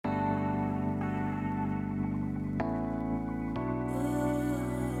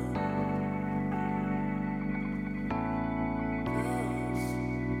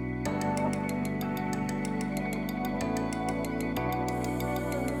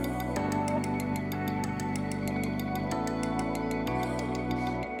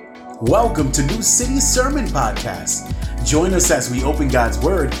Welcome to New City Sermon Podcast. Join us as we open God's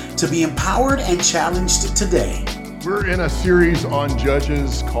Word to be empowered and challenged today. We're in a series on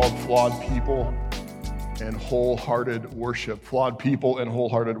Judges called Flawed People and Wholehearted Worship. Flawed People and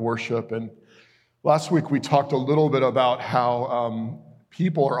Wholehearted Worship. And last week we talked a little bit about how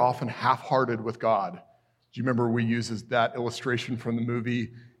people are often half-hearted with God. Do you remember we used that illustration from the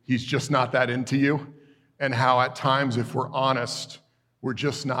movie, He's Just Not That Into You? And how at times, if we're honest, we're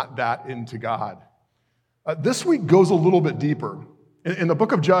just not that into God. This week goes a little bit deeper. In the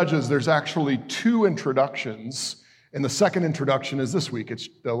book of Judges, there's actually two introductions, and the second introduction is this week. It's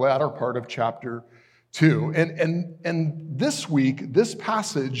the latter part of chapter 2. And this week, this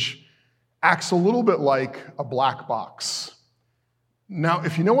passage acts a little bit like a black box. Now,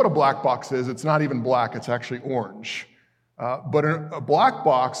 if you know what a black box is, it's not even black, it's actually orange. But a black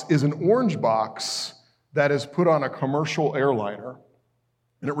box is an orange box that is put on a commercial airliner,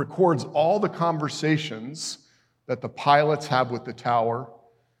 and it records all the conversations that the pilots have with the tower,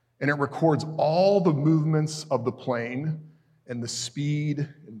 and it records all the movements of the plane and the speed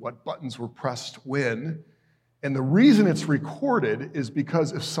and what buttons were pressed when. And the reason it's recorded is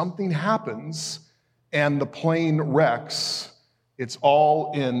because if something happens and the plane wrecks, it's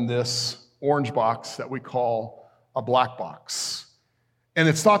all in this orange box that we call a black box. And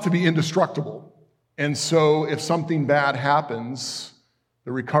it's thought to be indestructible. And so if something bad happens,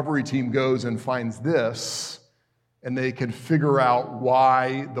 the recovery team goes and finds this, and they can figure out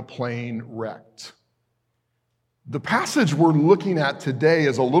why the plane wrecked. The passage we're looking at today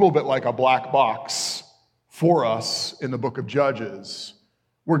is a little bit like a black box for us in the book of Judges.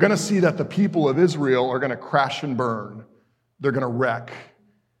 We're going to see that the people of Israel are going to crash and burn. They're going to wreck.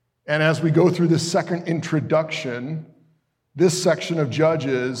 And as we go through this second introduction, this section of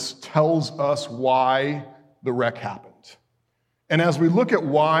Judges tells us why the wreck happened. And as we look at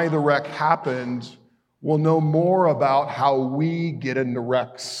why the wreck happened, we'll know more about how we get into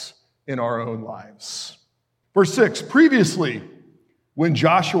wrecks in our own lives. Verse 6, previously, when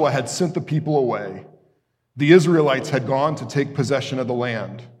Joshua had sent the people away, the Israelites had gone to take possession of the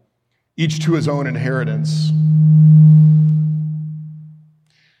land, each to his own inheritance.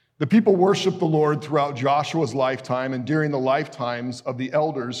 The people worshiped the Lord throughout Joshua's lifetime and during the lifetimes of the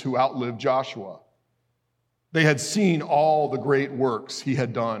elders who outlived Joshua. They had seen all the great works he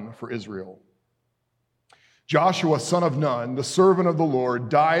had done for Israel. Joshua, son of Nun, the servant of the Lord,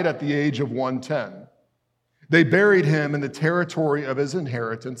 died at the age of 110. They buried him in the territory of his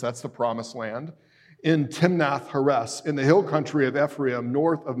inheritance, that's the promised land, in Timnath-Heres, in the hill country of Ephraim,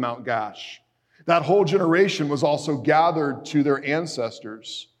 north of Mount Gash. That whole generation was also gathered to their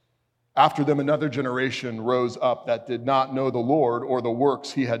ancestors. After them, another generation rose up that did not know the Lord or the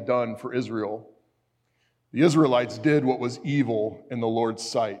works he had done for Israel. The Israelites did what was evil in the Lord's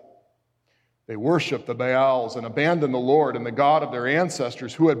sight. They worshiped the Baals and abandoned the Lord and the God of their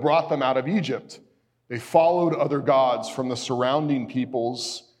ancestors who had brought them out of Egypt. They followed other gods from the surrounding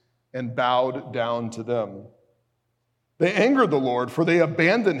peoples and bowed down to them. They angered the Lord, for they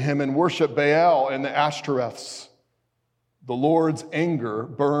abandoned him and worshiped Baal and the Ashtoreths. The Lord's anger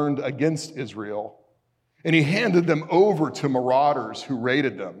burned against Israel, and he handed them over to marauders who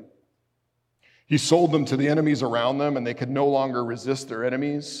raided them. He sold them to the enemies around them, and they could no longer resist their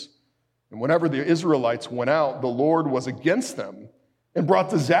enemies. And whenever the Israelites went out, the Lord was against them and brought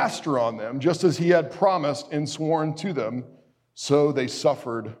disaster on them, just as he had promised and sworn to them. So they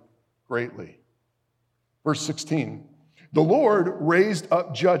suffered greatly. Verse 16, the Lord raised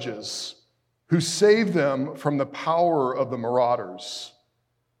up judges who saved them from the power of the marauders,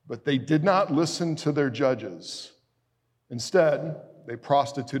 but they did not listen to their judges. Instead, they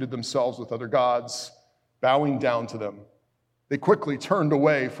prostituted themselves with other gods, bowing down to them. They quickly turned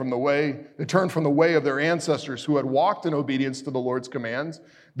from the way of their ancestors who had walked in obedience to the Lord's commands.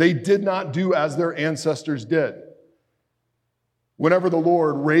 They did not do as their ancestors did. Whenever the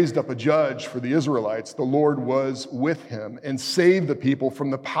Lord raised up a judge for the Israelites, the Lord was with him and saved the people from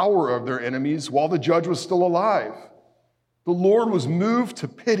the power of their enemies while the judge was still alive. The Lord was moved to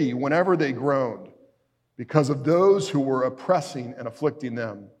pity whenever they groaned, because of those who were oppressing and afflicting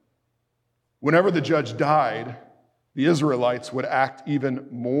them. Whenever the judge died, the Israelites would act even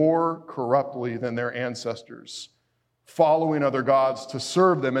more corruptly than their ancestors, following other gods to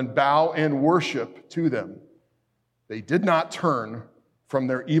serve them and bow and worship to them. They did not turn from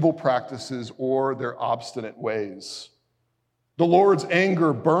their evil practices or their obstinate ways. The Lord's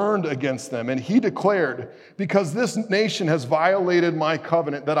anger burned against them, and he declared, because this nation has violated my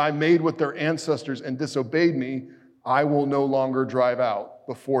covenant that I made with their ancestors and disobeyed me, I will no longer drive out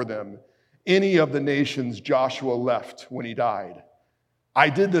before them any of the nations Joshua left when he died. I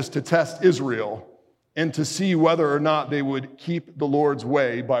did this to test Israel and to see whether or not they would keep the Lord's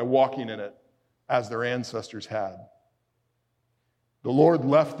way by walking in it as their ancestors had. The Lord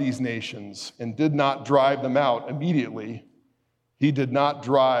left these nations and did not drive them out immediately. He did not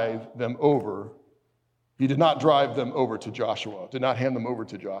drive them over. He did not drive them over to Joshua, did not hand them over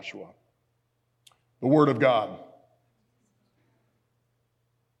to Joshua. The Word of God.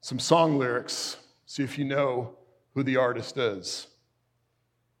 Some song lyrics, see if you know who the artist is.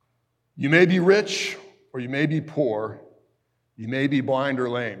 You may be rich or you may be poor. You may be blind or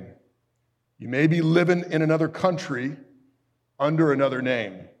lame. You may be living in another country under another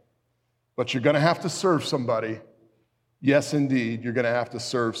name, but you're going to have to serve somebody. Yes, indeed, you're going to have to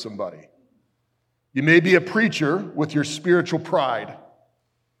serve somebody. You may be a preacher with your spiritual pride,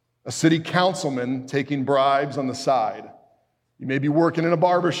 a city councilman taking bribes on the side. You may be working in a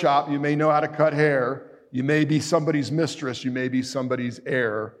barbershop. You may know how to cut hair. You may be somebody's mistress. You may be somebody's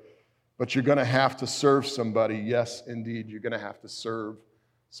heir, but you're going to have to serve somebody. Yes, indeed, you're going to have to serve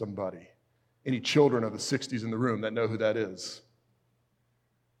somebody. Any children of the 60s in the room that know who that is?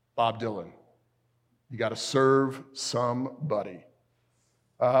 Bob Dylan. You got to serve somebody.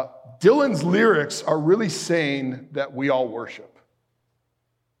 Dylan's lyrics are really saying that we all worship.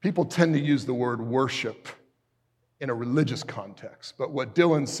 People tend to use the word worship in a religious context, but what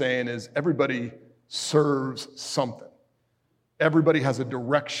Dylan's saying is everybody serves something. Everybody has a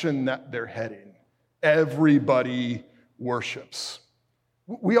direction that they're heading. Everybody worships.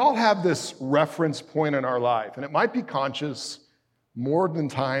 We all have this reference point in our life, and it might be conscious. More than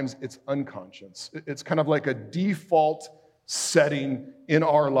times, it's unconscious. It's kind of like a default setting in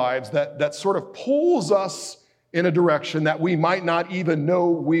our lives that sort of pulls us in a direction that we might not even know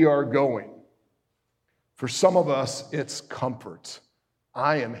we are going. For some of us, it's comfort.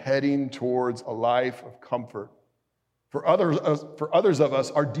 I am heading towards a life of comfort. For others of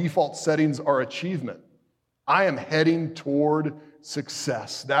us, our default settings are achievement. I am heading toward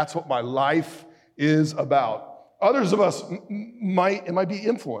success. That's what my life is about. Others of us, it might be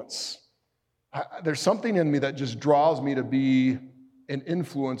influence. There's something in me that just draws me to be an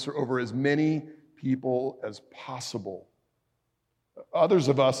influencer over as many people as possible. Others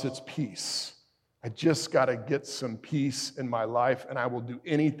of us, it's peace. I just got to get some peace in my life, and I will do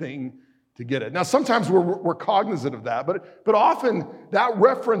anything to get it. Now, sometimes we're cognizant of that, but often that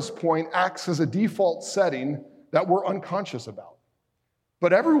reference point acts as a default setting that we're unconscious about.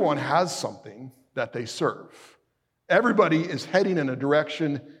 But everyone has something that they serve. Everybody is heading in a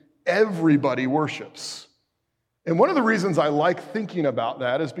direction. Everybody worships. And one of the reasons I like thinking about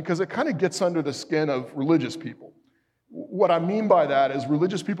that is because it kind of gets under the skin of religious people. What I mean by that is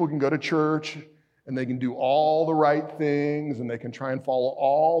religious people can go to church and they can do all the right things and they can try and follow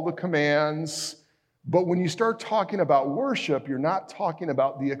all the commands. But when you start talking about worship, you're not talking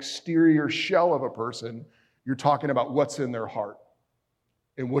about the exterior shell of a person. You're talking about what's in their heart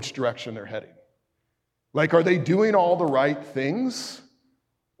and which direction they're heading. Like, are they doing all the right things,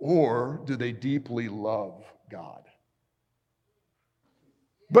 or do they deeply love God?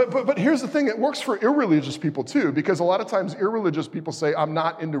 But here's the thing, it works for irreligious people too, because a lot of times irreligious people say, I'm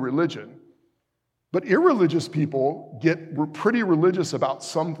not into religion. But irreligious people get pretty religious about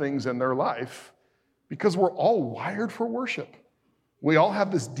some things in their life because we're all wired for worship. We all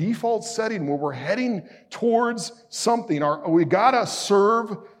have this default setting where we're heading towards something. We gotta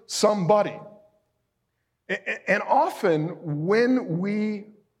serve somebody. And often when we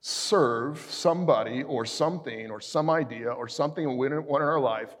serve somebody or something or some idea or something we want in our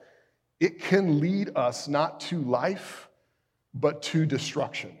life, it can lead us not to life, but to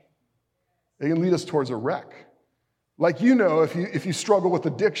destruction. It can lead us towards a wreck. Like, you know, if you struggle with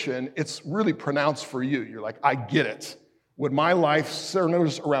addiction, it's really pronounced for you. You're like, I get it. When my life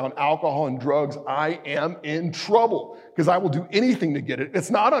centers around alcohol and drugs, I am in trouble because I will do anything to get it.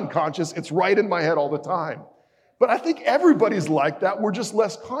 It's not unconscious. It's right in my head all the time. But I think everybody's like that. We're just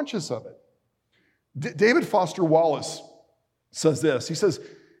less conscious of it. David Foster Wallace says this. He says,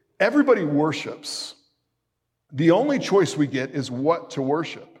 everybody worships. The only choice we get is what to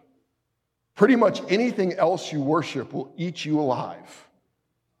worship. Pretty much anything else you worship will eat you alive.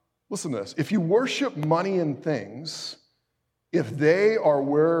 Listen to this. If you worship money and things, if they are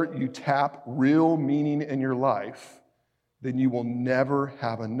where you tap real meaning in your life, then you will never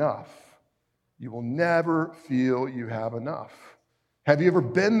have enough. You will never feel you have enough. Have you ever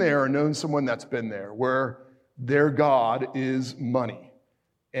been there or known someone that's been there where their God is money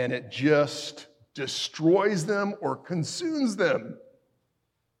and it just destroys them or consumes them?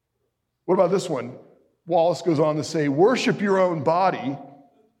 What about this one? Wallace goes on to say, worship your own body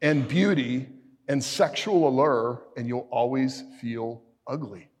and beauty and sexual allure, and you'll always feel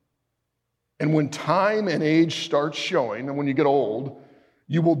ugly. And when time and age starts showing, and when you get old,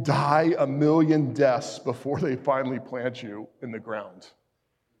 you will die a million deaths before they finally plant you in the ground.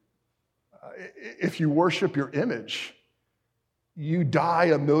 If you worship your image, you die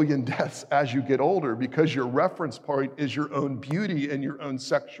a million deaths as you get older because your reference point is your own beauty and your own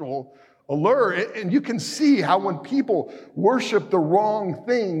sexual allure. And you can see how when people worship the wrong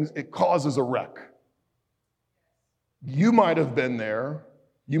things, it causes a wreck. You might have been there,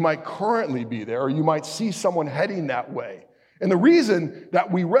 you might currently be there, or you might see someone heading that way. And the reason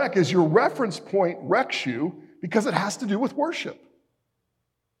that we wreck is your reference point wrecks you because it has to do with worship.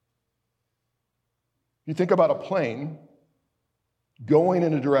 You think about a plane going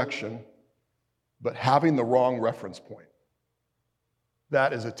in a direction, but having the wrong reference point.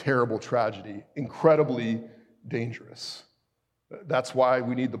 That is a terrible tragedy, incredibly dangerous. That's why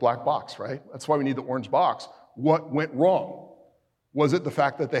we need the black box, right? That's why we need the orange box. What went wrong? Was it the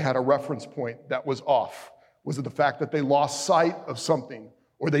fact that they had a reference point that was off? Was it the fact that they lost sight of something,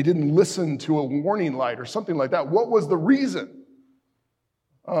 or they didn't listen to a warning light or something like that? What was the reason?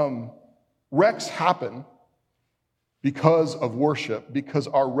 Wrecks happen because of worship, because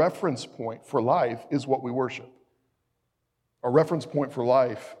our reference point for life is what we worship. Our reference point for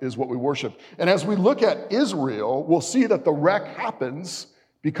life is what we worship. And as we look at Israel, we'll see that the wreck happens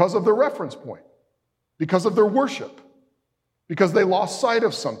because of their reference point, because of their worship, because they lost sight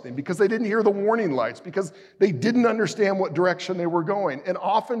of something, because they didn't hear the warning lights, because they didn't understand what direction they were going. And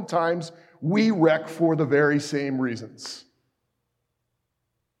oftentimes, we wreck for the very same reasons.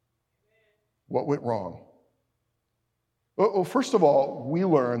 What went wrong? Well, first of all, we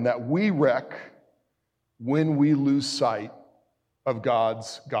learn that we wreck when we lose sight of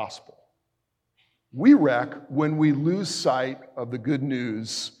God's gospel. We wreck when we lose sight of the good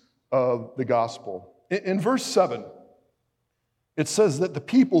news of the gospel. In verse 7, it says that the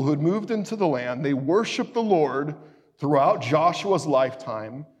people who had moved into the land, they worshiped the Lord throughout Joshua's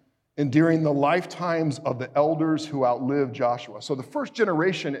lifetime and during the lifetimes of the elders who outlived Joshua. So the first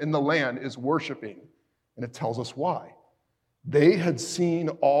generation in the land is worshiping, and it tells us why. They had seen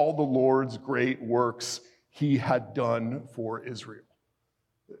all the Lord's great works he had done for Israel.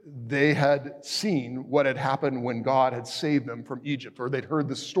 They had seen what had happened when God had saved them from Egypt, or they'd heard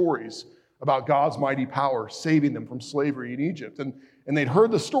the stories about God's mighty power saving them from slavery in Egypt. And they'd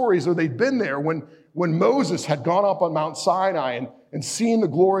heard the stories, or they'd been there when Moses had gone up on Mount Sinai and seen the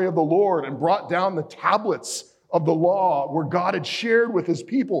glory of the Lord and brought down the tablets of the law where God had shared with his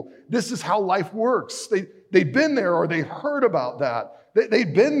people. This is how life works. They'd been there, or they heard about that.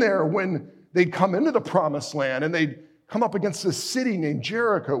 They'd been there when they'd come into the promised land and they'd come up against this city named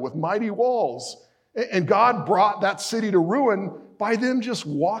Jericho with mighty walls. And God brought that city to ruin by them just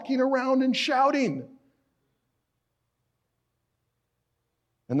walking around and shouting.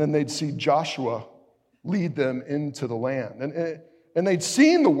 And then they'd see Joshua lead them into the land. And they'd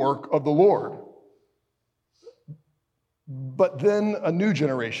seen the work of the Lord. But then a new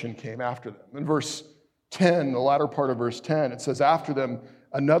generation came after them. In verse 10, the latter part of verse 10, it says, after them,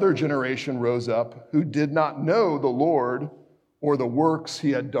 another generation rose up who did not know the Lord or the works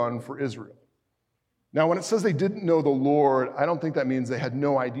he had done for Israel. Now, when it says they didn't know the Lord, I don't think that means they had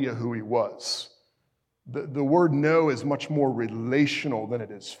no idea who he was. The word know is much more relational than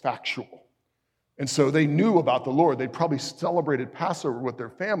it is factual. And so they knew about the Lord. They probably celebrated Passover with their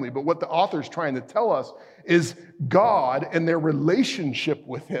family. But what the author's trying to tell us is God and their relationship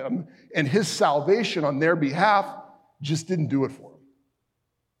with him and his salvation on their behalf just didn't do it for them.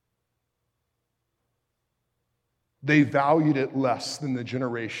 They valued it less than the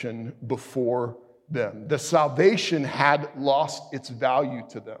generation before them. The salvation had lost its value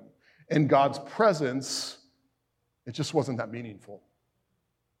to them. And God's presence, it just wasn't that meaningful.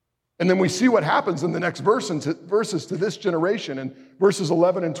 And then we see what happens in the next verses to this generation. In verses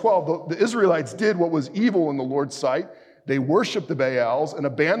 11 and 12, the Israelites did what was evil in the Lord's sight. They worshiped the Baals and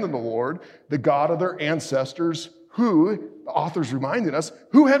abandoned the Lord, the God of their ancestors, who, the author's reminding us,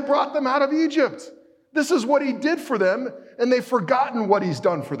 who had brought them out of Egypt. This is what he did for them, and they've forgotten what he's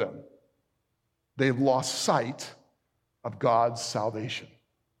done for them. They've lost sight of God's salvation.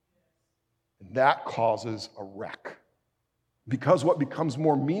 And that causes a wreck. Because what becomes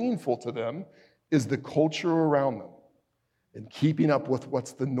more meaningful to them is the culture around them and keeping up with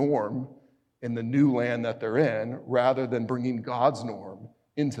what's the norm in the new land that they're in, rather than bringing God's norm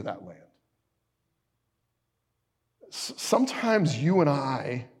into that land. Sometimes you and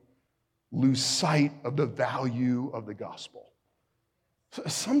I lose sight of the value of the gospel.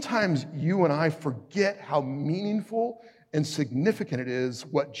 Sometimes you and I forget how meaningful and significant it is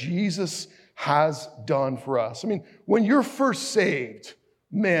what Jesus has done for us. I mean, when you're first saved,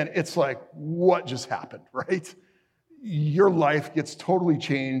 man, it's like, what just happened, right? Your life gets totally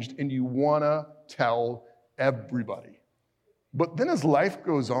changed and you want to tell everybody. But then as life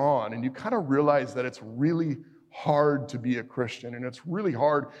goes on and you kind of realize that it's really hard to be a Christian and it's really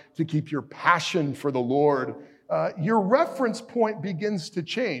hard to keep your passion for the Lord, your reference point begins to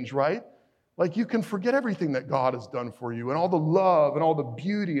change, right? Like you can forget everything that God has done for you and all the love and all the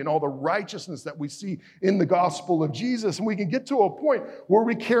beauty and all the righteousness that we see in the gospel of Jesus. And we can get to a point where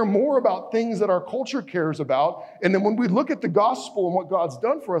we care more about things that our culture cares about. And then when we look at the gospel and what God's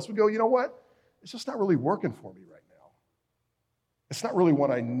done for us, we go, you know what? It's just not really working for me right now. It's not really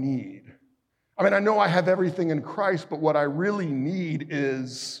what I need. I mean, I know I have everything in Christ, but what I really need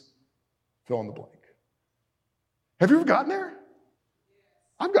is fill in the blank. Have you ever gotten there?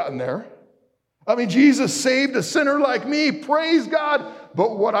 I've gotten there. I mean, Jesus saved a sinner like me, praise God.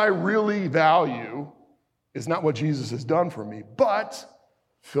 But what I really value is not what Jesus has done for me, but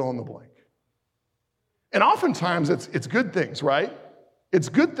fill in the blank. And oftentimes it's good things, right? It's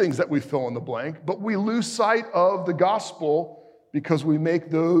good things that we fill in the blank, but we lose sight of the gospel because we make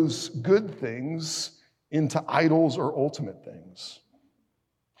those good things into idols or ultimate things.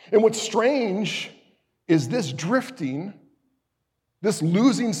 And what's strange is this drifting, this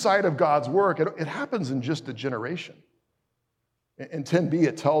losing sight of God's work, it happens in just a generation. In 10b,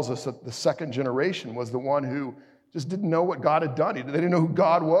 it tells us that the second generation was the one who just didn't know what God had done. They didn't know who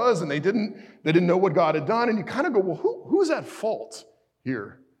God was, and they didn't know what God had done. And you kind of go, well, who's at fault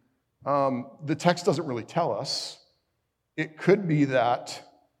here? The text doesn't really tell us. It could be that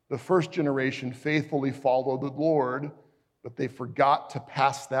the first generation faithfully followed the Lord, but they forgot to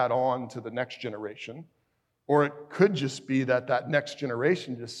pass that on to the next generation. Or it could just be that next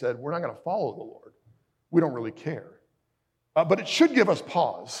generation just said, we're not going to follow the Lord. We don't really care. But it should give us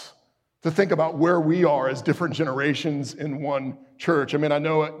pause to think about where we are as different generations in one church. I mean, I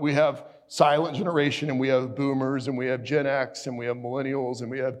know we have silent generation, and we have boomers, and we have Gen X, and we have millennials, and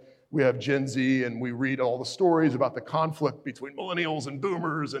we have Gen Z, and we read all the stories about the conflict between millennials and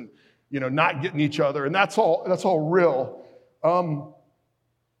boomers and, not getting each other. And that's all real.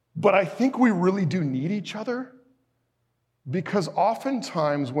 But I think we really do need each other, because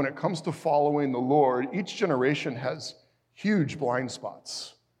oftentimes when it comes to following the Lord, each generation has huge blind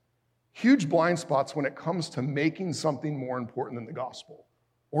spots. Huge blind spots when it comes to making something more important than the gospel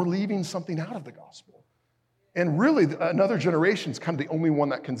or leaving something out of the gospel. And really, another generation is kind of the only one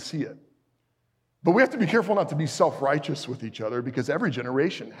that can see it. But we have to be careful not to be self-righteous with each other, because every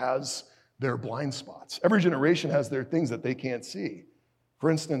generation has their blind spots. Every generation has their things that they can't see. For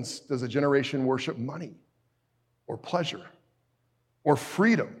instance, does a generation worship money or pleasure or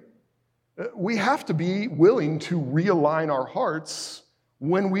freedom? We have to be willing to realign our hearts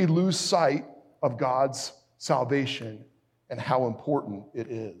when we lose sight of God's salvation and how important it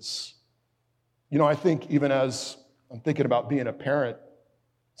is. I think even as I'm thinking about being a parent,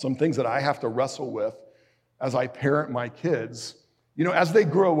 some things that I have to wrestle with as I parent my kids, as they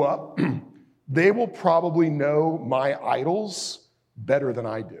grow up, they will probably know my idols better than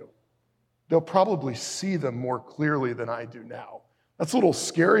I do. They'll probably see them more clearly than I do now. That's a little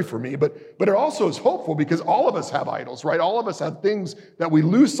scary for me, but it also is hopeful, because all of us have idols, right? All of us have things that we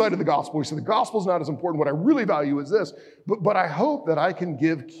lose sight of the gospel. We say the gospel's not as important. What I really value is this. But I hope that I can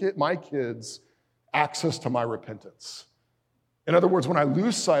give my kids access to my repentance. In other words, when I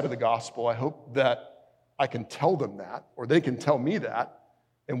lose sight of the gospel, I hope that I can tell them that, or they can tell me that,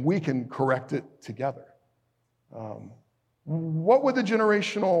 and we can correct it together. What would the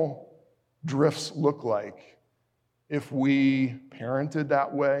generational drifts look like if we parented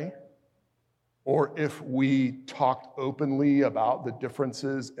that way, or if we talked openly about the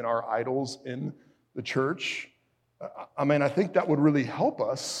differences in our idols in the church? I think that would really help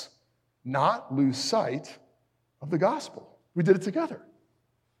us not lose sight of the gospel. We did it together.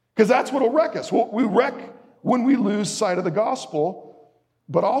 Because that's what will wreck us. We wreck when we lose sight of the gospel,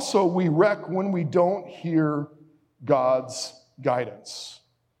 but also we wreck when we don't hear God's guidance.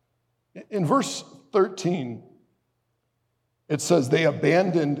 In verse 13, it says they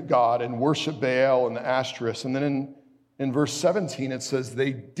abandoned God and worshiped Baal and the Ashtoreths. And then in verse 17, it says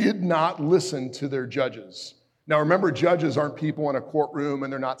they did not listen to their judges. Now remember, judges aren't people in a courtroom,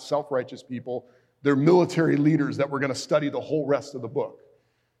 and they're not self-righteous people. They're military leaders that we're going to study the whole rest of the book.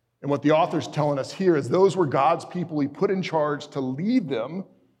 And what the author's telling us here is those were God's people he put in charge to lead them,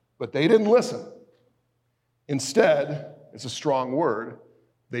 but they didn't listen. Instead, it's a strong word,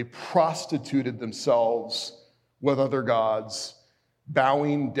 they prostituted themselves with other gods,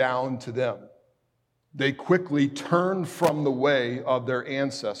 bowing down to them. They quickly turned from the way of their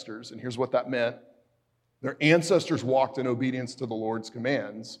ancestors. And here's what that meant. Their ancestors walked in obedience to the Lord's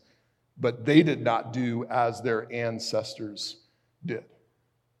commands, but they did not do as their ancestors did.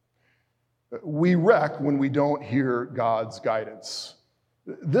 We wreck when we don't hear God's guidance.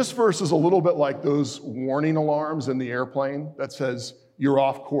 This verse is a little bit like those warning alarms in the airplane that says, you're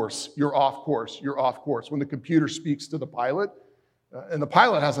off course, you're off course, you're off course. When the computer speaks to the pilot, and the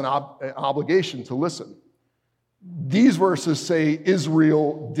pilot has an obligation to listen. These verses say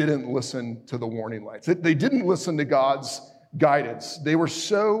Israel didn't listen to the warning lights. They didn't listen to God's guidance. They were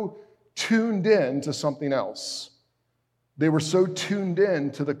so tuned in to something else. They were so tuned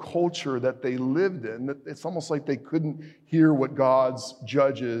in to the culture that they lived in that it's almost like they couldn't hear what God's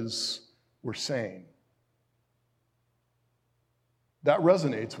judges were saying. That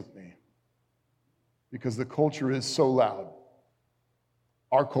resonates with me because the culture is so loud.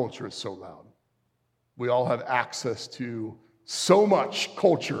 Our culture is so loud. We all have access to so much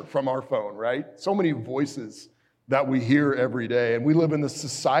culture from our phone, right? So many voices that we hear every day. And we live in this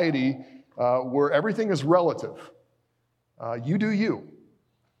society where everything is relative. You do you.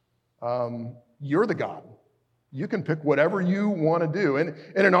 You're the God. You can pick whatever you want to do. And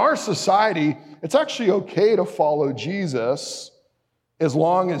in our society, it's actually okay to follow Jesus as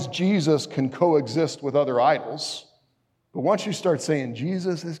long as Jesus can coexist with other idols. But once you start saying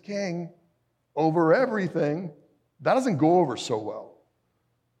Jesus is king over everything, that doesn't go over so well.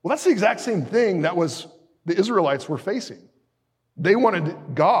 Well, that's the exact same thing that was the Israelites were facing. They wanted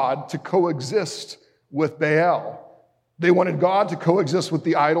God to coexist with Baal. They wanted God to coexist with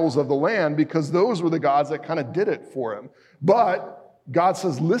the idols of the land because those were the gods that kind of did it for him. But God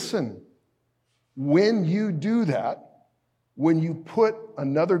says, listen, when you do that, when you put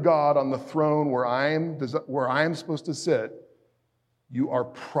another God on the throne where I am supposed to sit, you are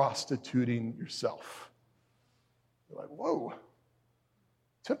prostituting yourself. You're like, whoa,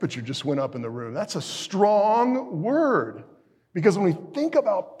 temperature just went up in the room. That's a strong word. Because when we think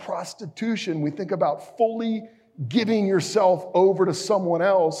about prostitution, we think about fully giving yourself over to someone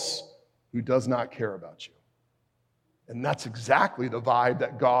else who does not care about you. And that's exactly the vibe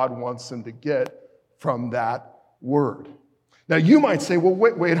that God wants them to get from that word. Now, you might say, well,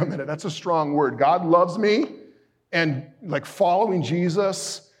 wait a minute, that's a strong word. God loves me, and like following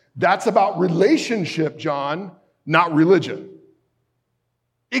Jesus, that's about relationship, John, not religion.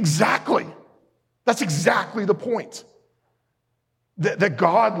 Exactly. That's exactly the point. That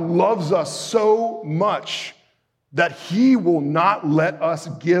God loves us so much that he will not let us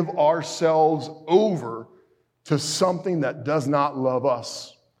give ourselves over to something that does not love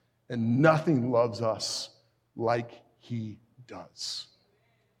us, and nothing loves us like he does.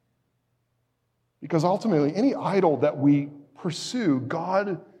 Because ultimately, any idol that we pursue,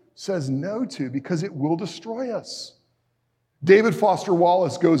 God says no to because it will destroy us. David Foster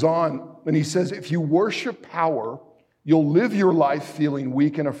Wallace goes on and he says, if you worship power, you'll live your life feeling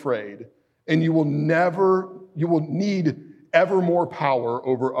weak and afraid, and you will need ever more power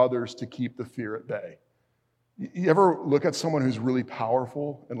over others to keep the fear at bay. You ever look at someone who's really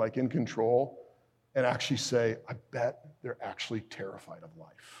powerful and like in control and actually say, I bet they're actually terrified of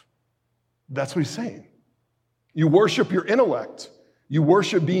life. That's what he's saying. You worship your intellect. You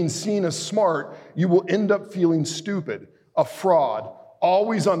worship being seen as smart. You will end up feeling stupid, a fraud,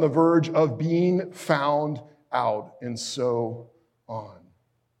 always on the verge of being found out, and so on.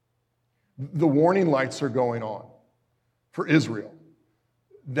 The warning lights are going on for Israel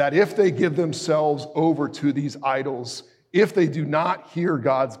that if they give themselves over to these idols, if they do not hear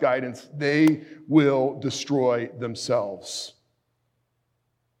God's guidance, they will destroy themselves.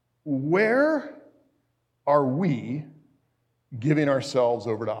 Where are we giving ourselves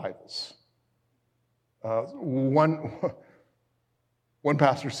over to idols? One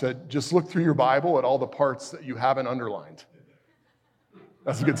pastor said, just look through your Bible at all the parts that you haven't underlined.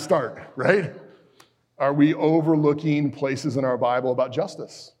 That's a good start, right? Are we overlooking places in our Bible about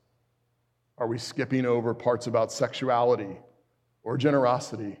justice? Are we skipping over parts about sexuality or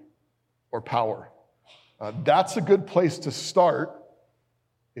generosity or power? That's a good place to start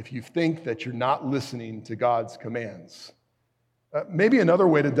if you think that you're not listening to God's commands. Maybe another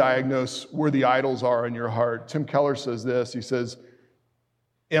way to diagnose where the idols are in your heart. Tim Keller says this. He says,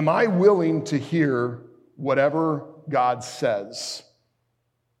 am I willing to hear whatever God says?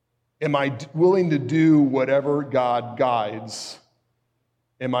 Am I willing to do whatever God guides?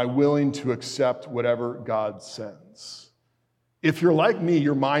 Am I willing to accept whatever God sends? If you're like me,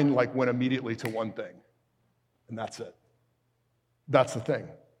 your mind went immediately to one thing, and that's it. That's the thing.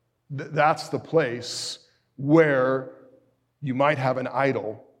 That's the place where you might have an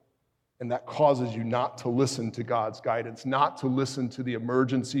idol, and that causes you not to listen to God's guidance, not to listen to the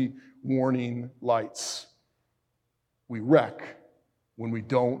emergency warning lights. We wreck when we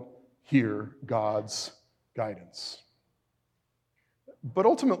don't hear God's guidance. But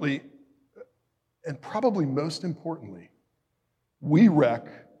ultimately, and probably most importantly, we wreck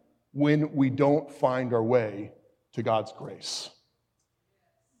when we don't find our way to God's grace.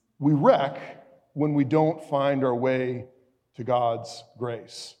 We wreck when we don't find our way to God's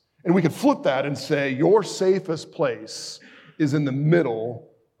grace. And we could flip that and say, your safest place is in the middle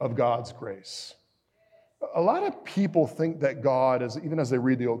of God's grace. A lot of people think that God is, even as they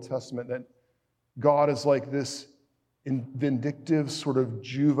read the Old Testament, that God is like this vindictive, sort of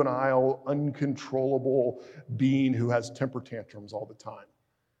juvenile, uncontrollable being who has temper tantrums all the time.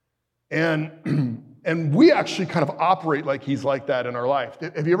 And we actually kind of operate like he's like that in our life.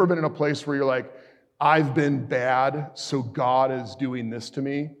 Have you ever been in a place where you're like, I've been bad, so God is doing this to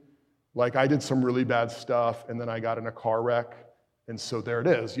me? Like I did some really bad stuff and then I got in a car wreck, and so there it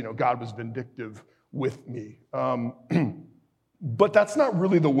is. God was vindictive with me. But that's not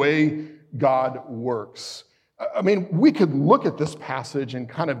really the way God works. I mean, we could look at this passage and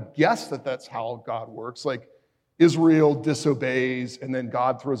kind of guess that that's how God works. Like Israel disobeys, and then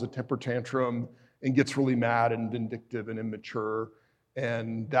God throws a temper tantrum and gets really mad and vindictive and immature,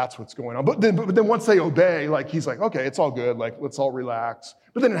 and that's what's going on. But then once they obey, like he's like, okay, it's all good. Like let's all relax.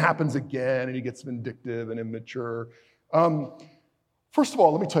 But then it happens again, and he gets vindictive and immature. First of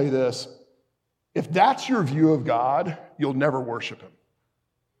all, let me tell you this. If that's your view of God, you'll never worship him.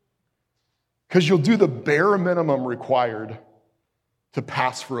 Because you'll do the bare minimum required to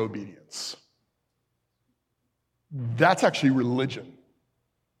pass for obedience. That's actually religion.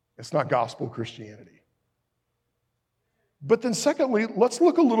 It's not gospel Christianity. But then secondly, let's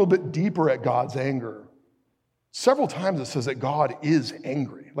look a little bit deeper at God's anger. Several times it says that God is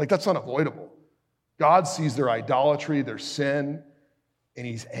angry. Like that's unavoidable. God sees their idolatry, their sin, and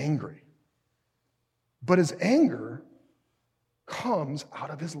he's angry. But his anger comes out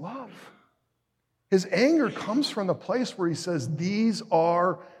of his love. His anger comes from the place where he says, these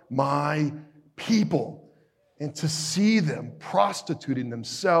are my people. And to see them prostituting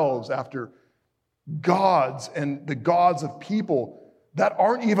themselves after gods and the gods of people that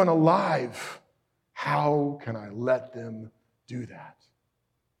aren't even alive, how can I let them do that?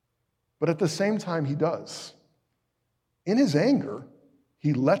 But at the same time, he does. In his anger,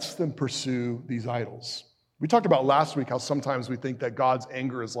 he lets them pursue these idols. We talked about last week how sometimes we think that God's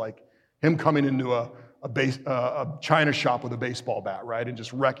anger is like him coming into a china shop with a baseball bat, right? And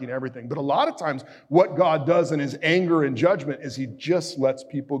just wrecking everything. But a lot of times what God does in his anger and judgment is he just lets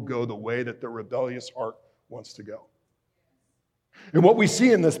people go the way that their rebellious heart wants to go. And what we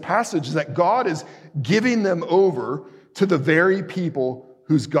see in this passage is that God is giving them over to the very people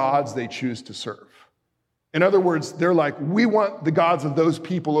whose gods they choose to serve. In other words, they're like, we want the gods of those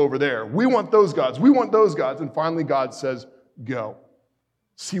people over there. We want those gods. We want those gods. And finally God says, go.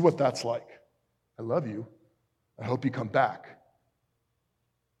 See what that's like. I love you. I hope you come back.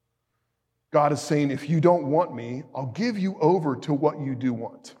 God is saying, if you don't want me, I'll give you over to what you do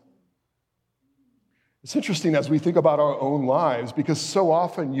want. It's interesting as we think about our own lives, because so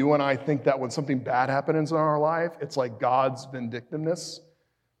often you and I think that when something bad happens in our life, it's like God's vindictiveness.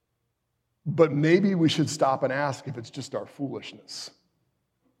 But maybe we should stop and ask if it's just our foolishness.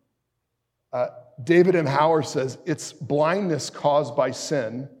 David M. Hauer says, it's blindness caused by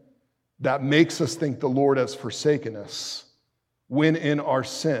sin that makes us think the Lord has forsaken us, when in our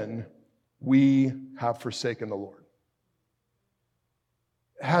sin, we have forsaken the Lord.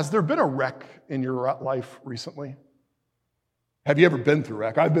 Has there been a wreck in your life recently? Have you ever been through a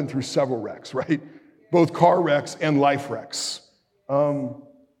wreck? I've been through several wrecks, right? Both car wrecks and life wrecks.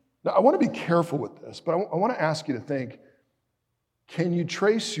 Now, I want to be careful with this, but I want to ask you to think, can you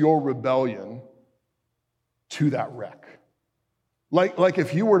trace your rebellion to that wreck? Like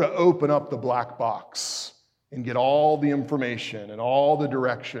if you were to open up the black box and get all the information and all the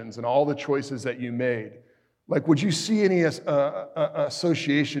directions and all the choices that you made, like would you see any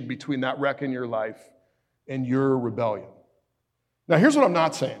association between that wreck in your life and your rebellion? Now, here's what I'm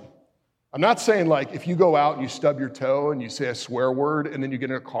not saying. I'm not saying like if you go out and you stub your toe and you say a swear word and then you get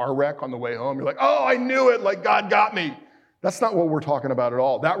in a car wreck on the way home, you're like, oh, I knew it, like God got me. That's not what we're talking about at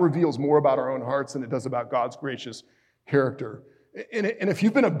all. That reveals more about our own hearts than it does about God's gracious character. And if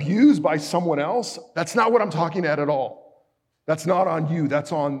you've been abused by someone else, that's not what I'm talking at all. That's not on you.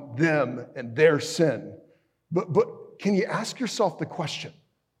 That's on them and their sin. But can you ask yourself the question,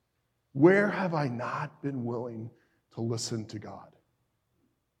 where have I not been willing to listen to God?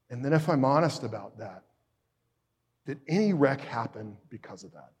 And then if I'm honest about that, did any wreck happen because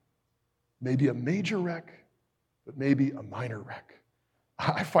of that? Maybe a major wreck, but maybe a minor wreck.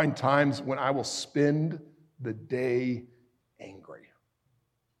 I find times when I will spend the day angry.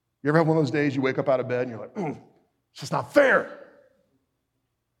 You ever have one of those days you wake up out of bed and you're like, it's just not fair.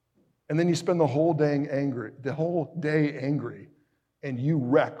 And then you spend the whole day angry, and you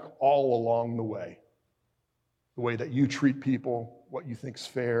wreck all along the way that you treat people, what you think's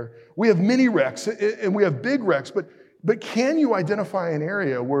fair. We have mini wrecks and we have big wrecks, but can you identify an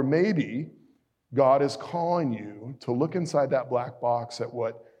area where maybe God is calling you to look inside that black box at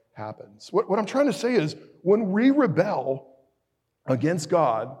what happens? What I'm trying to say is, when we rebel against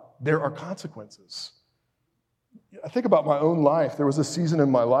God, there are consequences. I think about my own life. There was a season in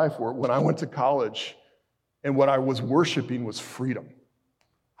my life where when I went to college and what I was worshiping was freedom.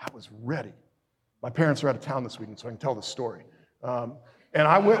 I was ready. My parents are out of town this weekend, so I can tell this story. And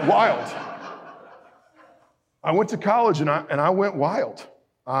I went wild. I went to college and I went wild.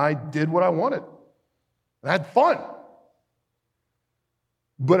 I did what I wanted. I had fun.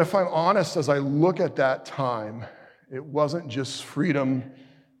 But if I'm honest, as I look at that time, it wasn't just freedom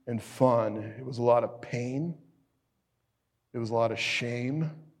and fun. It was a lot of pain. It was a lot of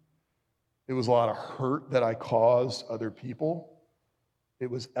shame. It was a lot of hurt that I caused other people. It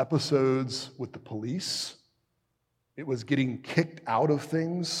was episodes with the police. It was getting kicked out of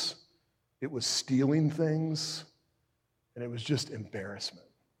things. It was stealing things. And it was just embarrassment.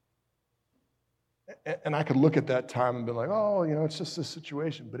 And I could look at that time and be like, oh, it's just this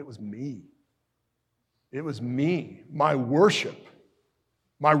situation. But it was me. It was me. My worship,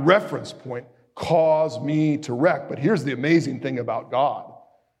 my reference point caused me to wreck. But here's the amazing thing about God,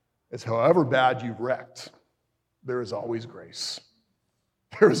 is however bad you've wrecked, there is always grace.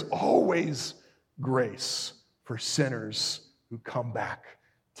 There is always grace for sinners who come back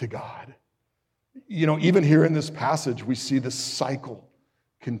to God. Even here in this passage, we see this cycle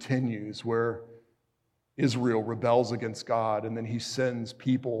continues where Israel rebels against God, and then he sends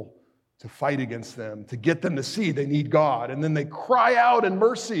people to fight against them, to get them to see they need God. And then they cry out in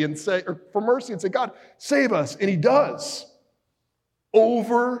mercy and say, God, save us. And he does.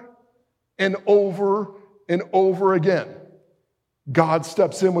 Over and over and over again. God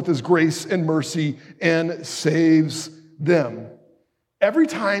steps in with his grace and mercy and saves them. Every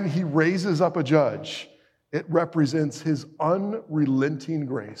time he raises up a judge, it represents his unrelenting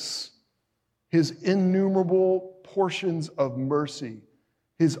grace, his innumerable portions of mercy,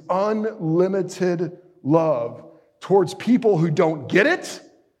 his unlimited love towards people who don't get it,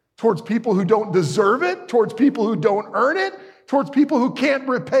 towards people who don't deserve it, towards people who don't earn it, towards people who can't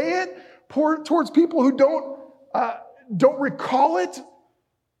repay it, towards people who don't recall it,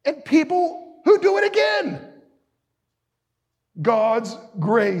 and people who do it again. God's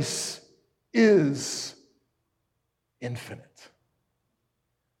grace is infinite.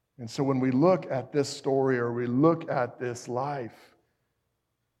 And so when we look at this story, or we look at this life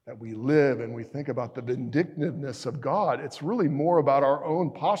that we live, and we think about the vindictiveness of God, it's really more about our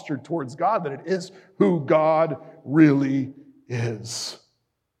own posture towards God than it is who God really is.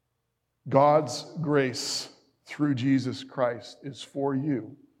 God's grace through Jesus Christ is for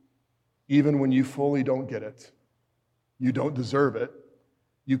you, even when you fully don't get it. You don't deserve it.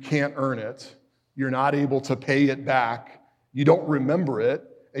 You can't earn it. You're not able to pay it back. You don't remember it.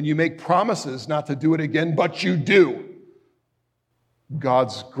 And you make promises not to do it again, but you do.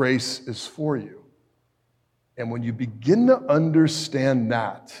 God's grace is for you. And when you begin to understand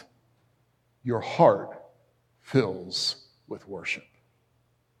that, your heart fills with worship.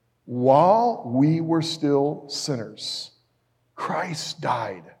 While we were still sinners, Christ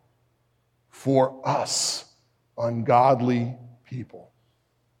died for us, ungodly people.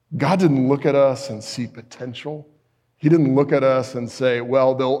 God didn't look at us and see potential. He didn't look at us and say,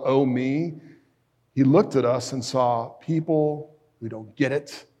 well, they'll owe me. He looked at us and saw people who don't get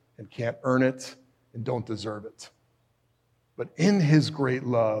it and can't earn it and don't deserve it. But in his great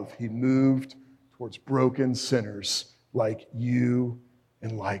love, he moved towards broken sinners like you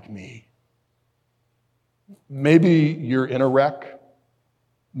and like me. Maybe you're in a wreck.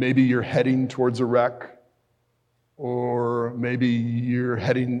 Maybe you're heading towards a wreck. Or maybe you're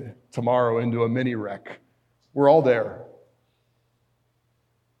heading tomorrow into a mini wreck. We're all there.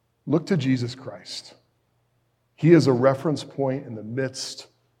 Look to Jesus Christ. He is a reference point in the midst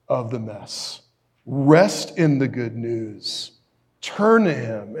of the mess. Rest in the good news. Turn to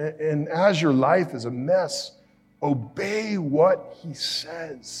him. And as your life is a mess, obey what he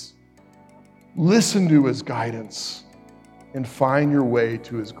says. Listen to his guidance and find your way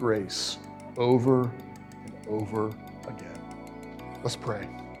to his grace over and over again. Let's pray.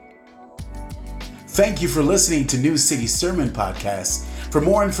 Thank you for listening to New City Sermon Podcast. For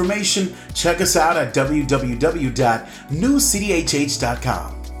more information, check us out at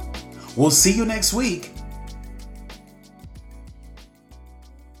www.newcityhh.com. We'll see you next week.